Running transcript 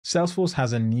Salesforce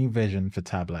has a new vision for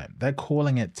Tableau. They're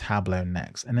calling it Tableau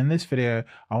Next. And in this video,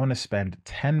 I want to spend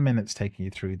 10 minutes taking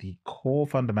you through the core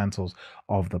fundamentals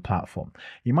of the platform.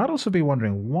 You might also be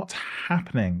wondering what's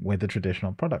happening with the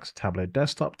traditional products, Tableau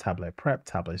Desktop, Tableau Prep,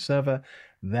 Tableau Server.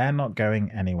 They're not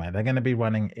going anywhere. They're going to be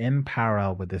running in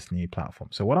parallel with this new platform.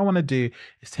 So what I want to do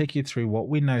is take you through what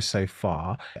we know so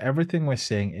far. Everything we're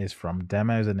seeing is from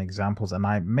demos and examples, and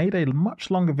I made a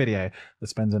much longer video that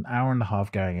spends an hour and a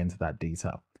half going into that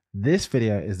detail. This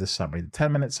video is the summary, the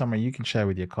 10-minute summary you can share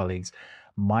with your colleagues.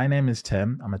 My name is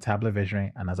Tim. I'm a Tableau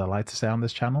visionary, and as I like to say on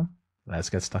this channel, let's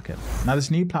get stuck in. Now, this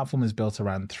new platform is built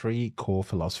around three core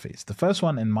philosophies. The first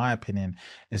one, in my opinion,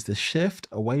 is the shift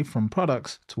away from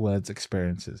products towards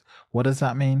experiences. What does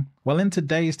that mean? Well, in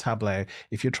today's Tableau,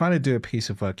 if you're trying to do a piece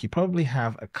of work, you probably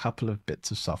have a couple of bits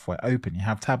of software open. You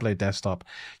have Tableau Desktop,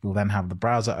 you'll then have the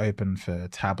browser open for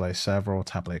Tableau Server or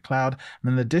Tableau Cloud.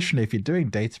 And then additionally, if you're doing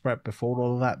data prep before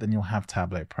all of that, then you'll have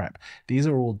Tableau Prep. These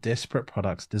are all disparate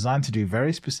products designed to do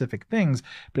very specific things,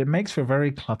 but it makes for a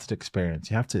very cluttered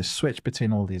experience. You have to switch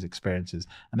between all these experiences,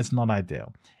 and it's not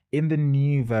ideal. In the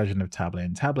new version of Tableau,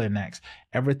 in Tableau Next,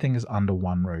 everything is under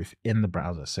one roof in the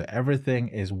browser. So everything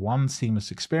is one seamless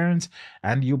experience,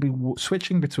 and you'll be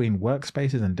switching between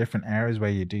workspaces and different areas where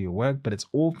you do your work, but it's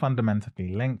all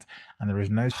fundamentally linked, and there is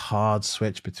no hard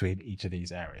switch between each of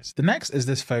these areas. The next is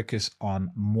this focus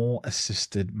on more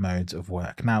assisted modes of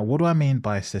work. Now, what do I mean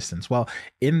by assistance? Well,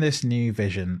 in this new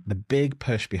vision, the big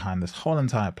push behind this whole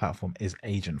entire platform is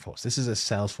Agentforce. This is a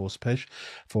Salesforce push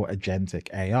for agentic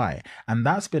AI, and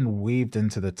that's been weaved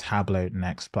into the Tableau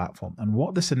Next platform. And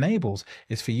what this enables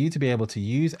is for you to be able to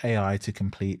use AI to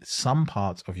complete some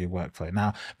parts of your workflow.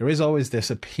 Now, there is always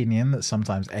this opinion that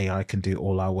sometimes AI can do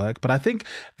all our work, but I think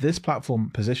this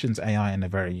platform positions AI in a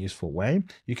very useful way.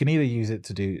 You can either use it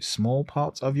to do small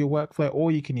parts of your workflow,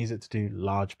 or you can use it to do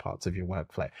large parts of your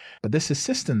workflow. But this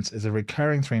assistance is a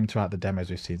recurring theme throughout the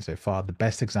demos we've seen so far. The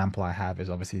best example I have is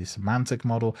obviously the semantic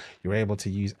model. You're able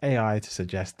to use AI to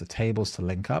suggest the tables to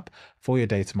link up for your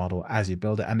data model as you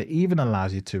build it, and it even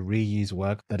allows you to reuse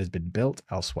work that has been built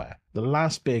elsewhere. The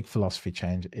last big philosophy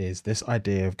change is this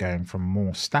idea of going from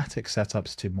more static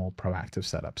setups to more proactive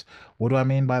setups. What do I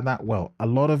mean by that? Well, a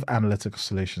lot of analytical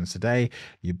solutions today,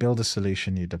 you build a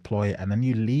solution, you deploy it, and then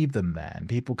you leave them there, and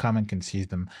people come and consume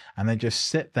them, and they just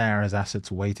sit there as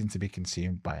assets waiting to be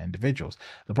consumed by individuals.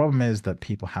 The problem is that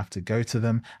people have to go to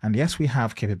them, and yes, we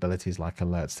have capabilities like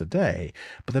alerts today,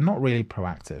 but they're not really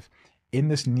proactive. In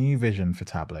this new vision for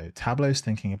Tableau, Tableau is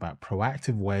thinking about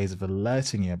proactive ways of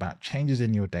alerting you about changes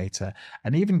in your data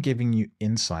and even giving you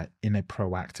insight in a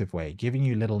proactive way, giving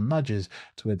you little nudges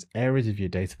towards areas of your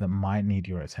data that might need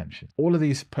your attention. All of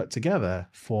these put together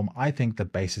form, I think, the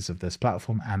basis of this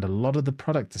platform and a lot of the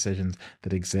product decisions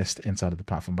that exist inside of the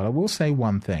platform. But I will say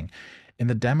one thing. In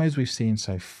the demos we've seen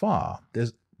so far,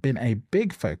 there's been a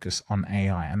big focus on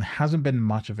AI, and there hasn't been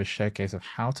much of a showcase of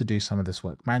how to do some of this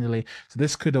work manually. So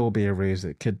this could all be a ruse.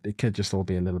 It could just all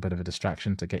be a little bit of a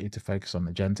distraction to get you to focus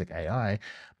on agentic AI.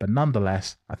 But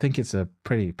nonetheless, I think it's a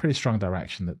pretty strong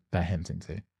direction that they're hinting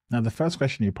to. Now, the first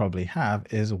question you probably have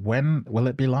is, when will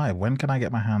it be live? When can I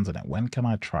get my hands on it? When can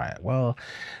I try it? Well,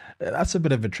 that's a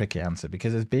bit of a tricky answer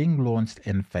because it's being launched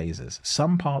in phases.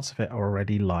 Some parts of it are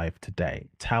already live today.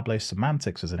 Tableau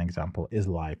Semantics, as an example, is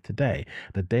live today.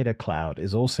 The data cloud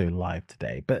is also live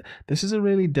today. But this is a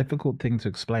really difficult thing to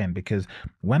explain because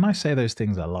when I say those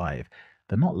things are live,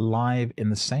 they're not live in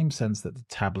the same sense that the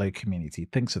Tableau community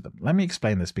thinks of them. Let me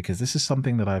explain this because this is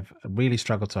something that I've really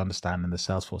struggled to understand in the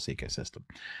Salesforce ecosystem.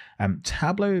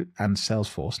 Tableau and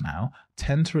Salesforce now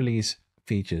tend to release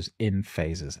features in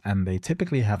phases, and they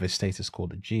typically have a status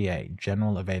called GA,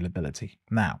 general availability.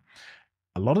 Now,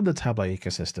 a lot of the Tableau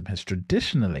ecosystem has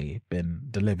traditionally been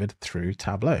delivered through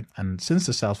Tableau. And since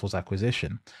the Salesforce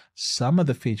acquisition, some of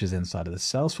the features inside of the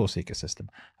Salesforce ecosystem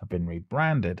have been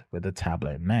rebranded with the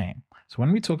Tableau name. So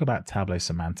when we talk about Tableau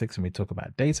Semantics and we talk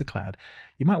about Data Cloud,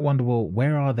 you might wonder, well,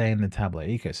 where are they in the Tableau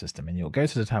ecosystem? And you'll go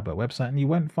to the Tableau website and you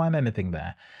won't find anything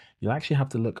there. You'll actually have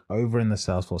to look over in the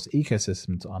Salesforce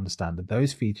ecosystem to understand that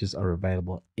those features are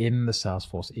available in the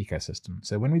Salesforce ecosystem.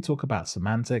 So when we talk about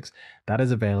semantics, that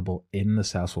is available in the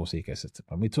Salesforce ecosystem.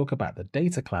 When we talk about the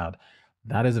data cloud,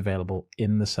 that is available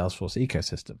in the Salesforce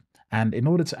ecosystem. And in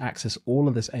order to access all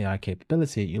of this AI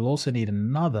capability, you'll also need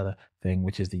another thing,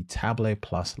 which is the Tableau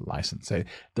Plus license. So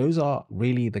those are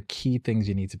really the key things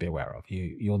you need to be aware of.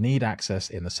 You'll need access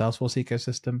in the Salesforce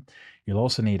ecosystem. You'll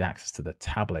also need access to the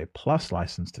Tableau Plus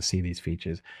license to see these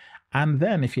features. And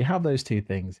then if you have those two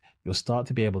things, you'll start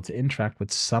to be able to interact with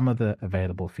some of the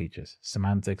available features.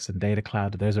 Semantics and Data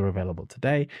Cloud, those are available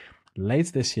today.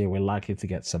 Later this year, we're likely to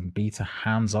get some beta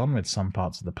hands-on with some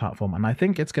parts of the platform, and I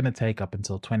think it's going to take up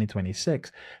until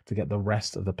 2026 to get the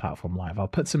rest of the platform live. I'll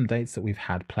put some dates that we've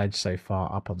had pledged so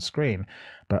far up on screen,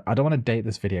 but I don't want to date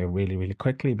this video really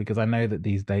quickly because I know that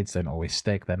these dates don't always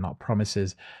stick. They're not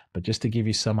promises, but just to give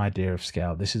you some idea of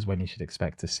scale, this is when you should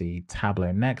expect to see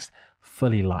Tableau Next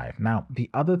fully live. Now, the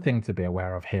other thing to be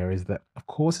aware of here is that, of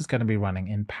course, it's going to be running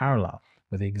in parallel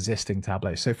with the existing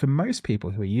Tableau. So for most people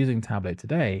who are using Tableau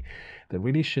today, there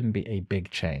really shouldn't be a big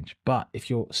change. But if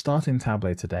you're starting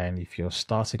Tableau today and if you're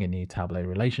starting a new Tableau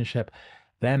relationship,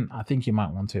 then I think you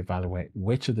might want to evaluate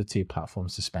which of the two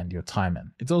platforms to spend your time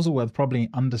in. It's also worth probably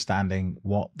understanding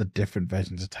what the different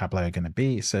versions of Tableau are going to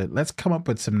be. So let's come up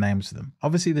with some names for them.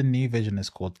 Obviously, the new vision is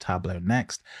called Tableau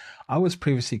Next. I was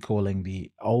previously calling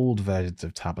the old versions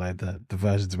of Tableau, the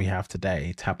versions we have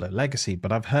today, Tableau Legacy,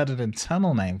 but I've heard an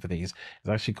internal name for these is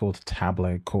actually called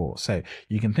Tableau Core. So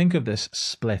you can think of this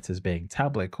split as being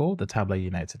Tableau Core, the Tableau you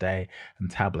know today, and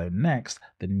Tableau Next,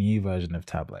 the new version of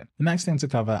Tableau. The next thing to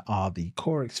cover are the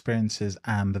core experiences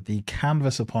and the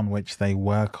canvas upon which they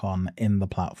work on in the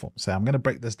platform. So I'm going to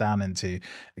break this down into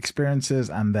experiences,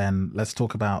 and then let's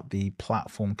talk about the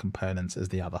platform components as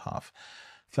the other half.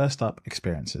 First up,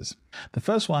 experiences. The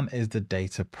first one is the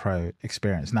Data Pro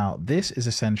experience. Now, this is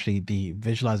essentially the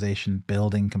visualization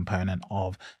building component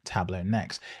of Tableau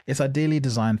Next. It's ideally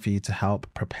designed for you to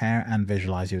help prepare and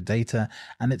visualize your data,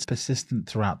 and it's persistent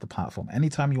throughout the platform.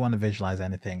 Anytime you want to visualize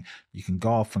anything, you can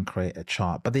go off and create a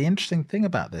chart. But the interesting thing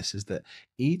about this is that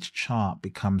each chart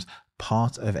becomes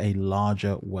part of a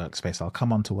larger workspace. I'll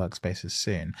come on to workspaces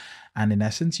soon. And in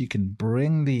essence, you can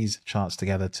bring these charts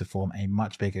together to form a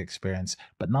much bigger experience.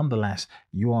 But nonetheless,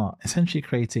 you are essentially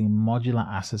creating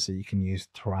modular assets that you can use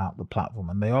throughout the platform.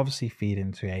 And they obviously feed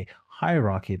into a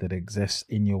hierarchy that exists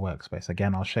in your workspace.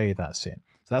 Again, I'll show you that soon.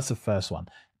 So that's the first one.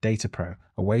 Data Pro,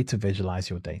 a way to visualize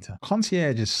your data.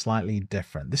 Concierge is slightly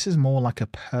different. This is more like a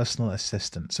personal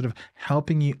assistant, sort of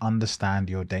helping you understand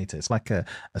your data. It's like a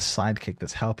sidekick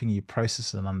that's helping you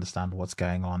process and understand what's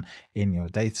going on in your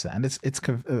data. And it's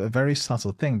a very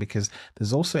subtle thing because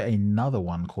there's also another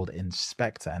one called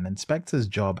Inspector. And Inspector's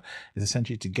job is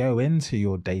essentially to go into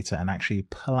your data and actually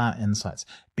pull out insights,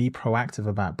 be proactive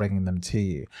about bringing them to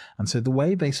you. And so the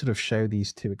way they sort of show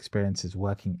these two experiences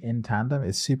working in tandem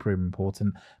is super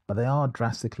important, but they are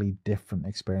drastically different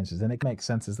experiences. And it makes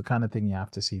sense. It's the kind of thing you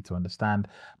have to see to understand.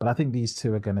 But I think these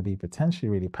two are going to be potentially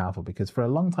really powerful because for a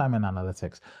long time in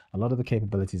analytics, a lot of the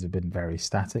capabilities have been very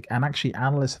static. And actually,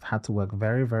 analysts have had to work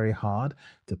very hard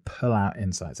to pull out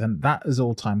insights. And that is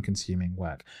all time consuming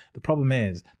work. The problem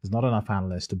is there's not enough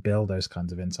analysts to build those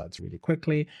kinds of insights really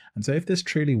quickly. And so if this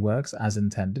truly works as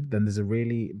intended, then there's a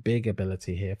really big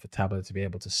ability here for Tableau to be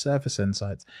able to surface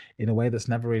insights in a way that's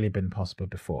never really been possible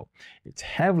before. It's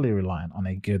heavily reliant on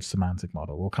a good semantic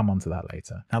model. We'll come on to that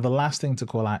later. Now, the last thing to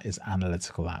call out is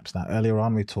analytical apps. Now, earlier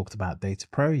on, we talked about Data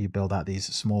Pro. You build out these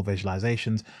small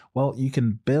visualizations. Well, you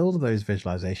can build those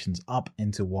visualizations up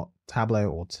into what Tableau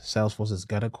or Salesforce is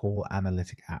going to call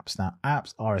analytic apps. Now,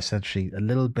 apps are essentially a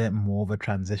little bit more of a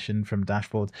transition from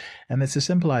dashboards. And it's a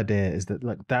simple idea is that,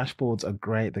 look, dashboards are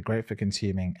great. They're great for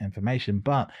consuming information,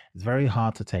 but it's very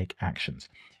hard to take actions.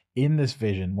 In this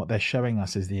vision, what they're showing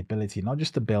us is the ability not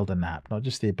just to build an app, not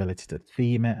just the ability to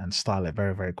theme it and style it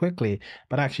very quickly,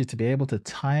 but actually to be able to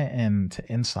tie it into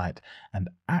insight and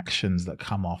actions that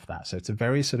come off that. So it's a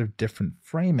very sort of different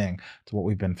framing to what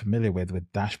we've been familiar with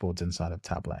dashboards inside of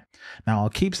Tableau. Now, I'll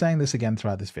keep saying this again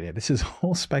throughout this video. This is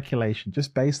all speculation,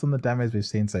 just based on the demos we've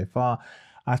seen so far.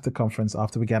 After conference,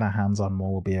 after we get our hands on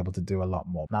more, we'll be able to do a lot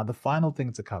more. Now, the final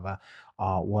thing to cover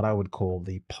are what I would call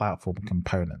the platform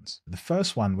components. The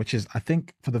first one, which is, I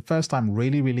think, for the first time,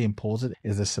 really important,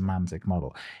 is the semantic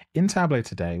model. In Tableau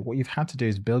today, what you've had to do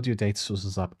is build your data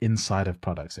sources up inside of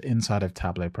products, inside of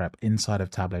Tableau Prep, inside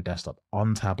of Tableau Desktop,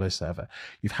 on Tableau Server.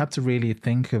 You've had to really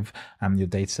think of your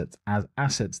data sets as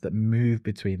assets that move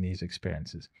between these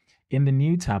experiences. In the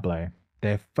new Tableau,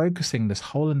 they're focusing this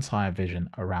whole entire vision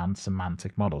around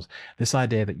semantic models. This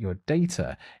idea that your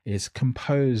data is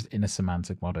composed in a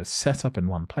semantic model, set up in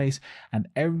one place, and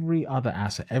every other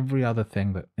asset, every other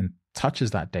thing that touches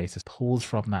that data pulls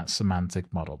from that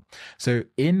semantic model. So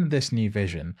in this new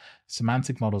vision,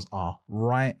 semantic models are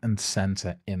right and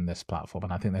center in this platform.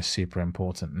 And I think they're super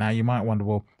important. Now you might wonder,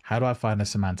 well, how do I find a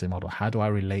semantic model? How do I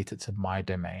relate it to my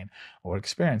domain or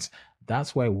experience?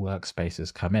 That's where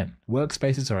workspaces come in.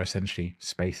 Workspaces are essentially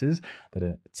spaces that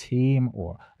a team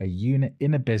or a unit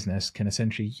in a business can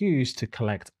essentially use to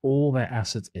collect all their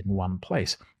assets in one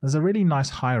place. There's a really nice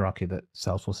hierarchy that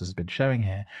Salesforce has been showing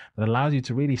here that allows you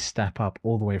to really step up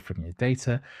all the way from your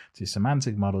data to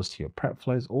semantic models to your prep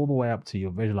flows, all the way up to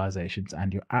your visualizations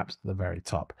and your apps at the very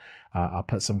top. I'll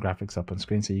put some graphics up on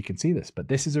screen so you can see this, but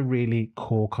this is a really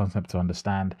core concept to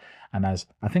understand. And as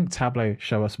I think Tableau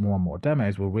show us more and more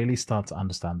demos, we'll really start to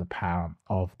understand the power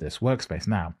of this workspace.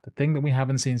 Now, the thing that we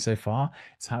haven't seen so far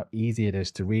is how easy it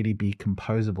is to really be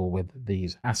composable with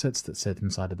these assets that sit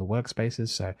inside of the workspaces.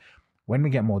 So when we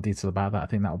get more detail about that, I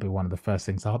think that will be one of the first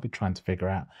things I'll be trying to figure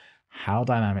out. How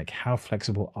dynamic, how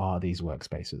flexible are these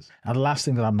workspaces? And the last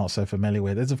thing that I'm not so familiar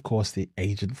with is, of course, the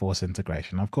Agentforce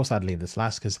integration. Of course, I'd leave this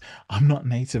last because I'm not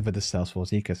native with the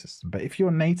Salesforce ecosystem. But if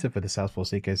you're native with the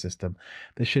Salesforce ecosystem,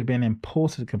 this should be an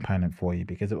important component for you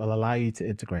because it will allow you to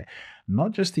integrate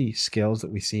not just the skills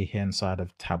that we see here inside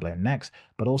of Tableau Next,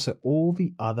 but also all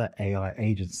the other AI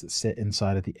agents that sit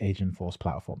inside of the Agentforce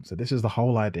platform. So this is the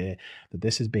whole idea that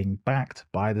this is being backed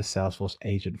by the Salesforce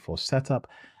Agentforce setup.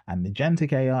 And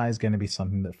agentic AI is going to be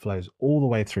something that flows all the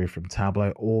way through from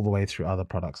Tableau, all the way through other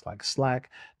products like Slack,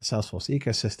 the Salesforce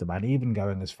ecosystem, and even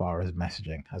going as far as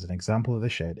messaging, as an example that they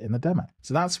showed in the demo.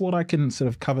 So that's what I can sort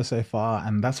of cover so far,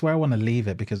 and that's where I want to leave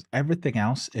it because everything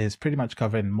else is pretty much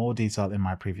covered in more detail in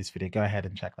my previous video. Go ahead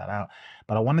and check that out.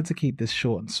 But I wanted to keep this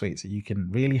short and sweet so you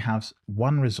can really have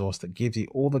one resource that gives you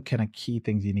all the kind of key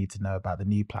things you need to know about the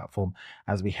new platform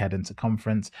as we head into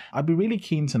conference. I'd be really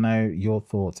keen to know your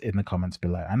thoughts in the comments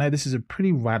below. I know this is a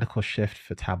pretty radical shift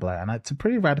for Tableau, and it's a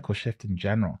pretty radical shift in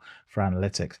general for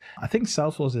analytics. I think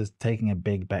Salesforce is taking a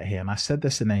big bet here, and I said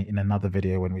this in another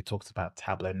video when we talked about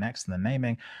Tableau Next and the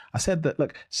naming. I said that,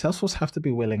 look, Salesforce have to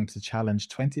be willing to challenge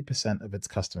 20% of its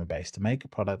customer base to make a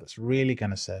product that's really going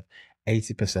to serve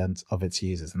 80% of its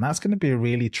users, and that's going to be a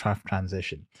really tough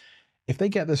transition. If they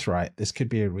get this right, this could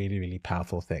be a really, really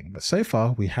powerful thing. But so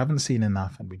far, we haven't seen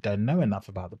enough and we don't know enough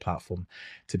about the platform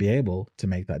to be able to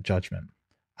make that judgment.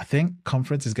 I think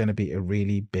conference is going to be a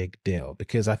really big deal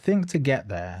because I think to get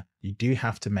there, you do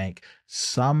have to make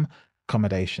some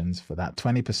accommodations for that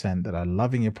 20% that are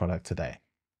loving your product today.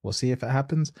 We'll see if it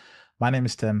happens. My name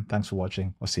is Tim. Thanks for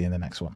watching. We'll see you in the next one.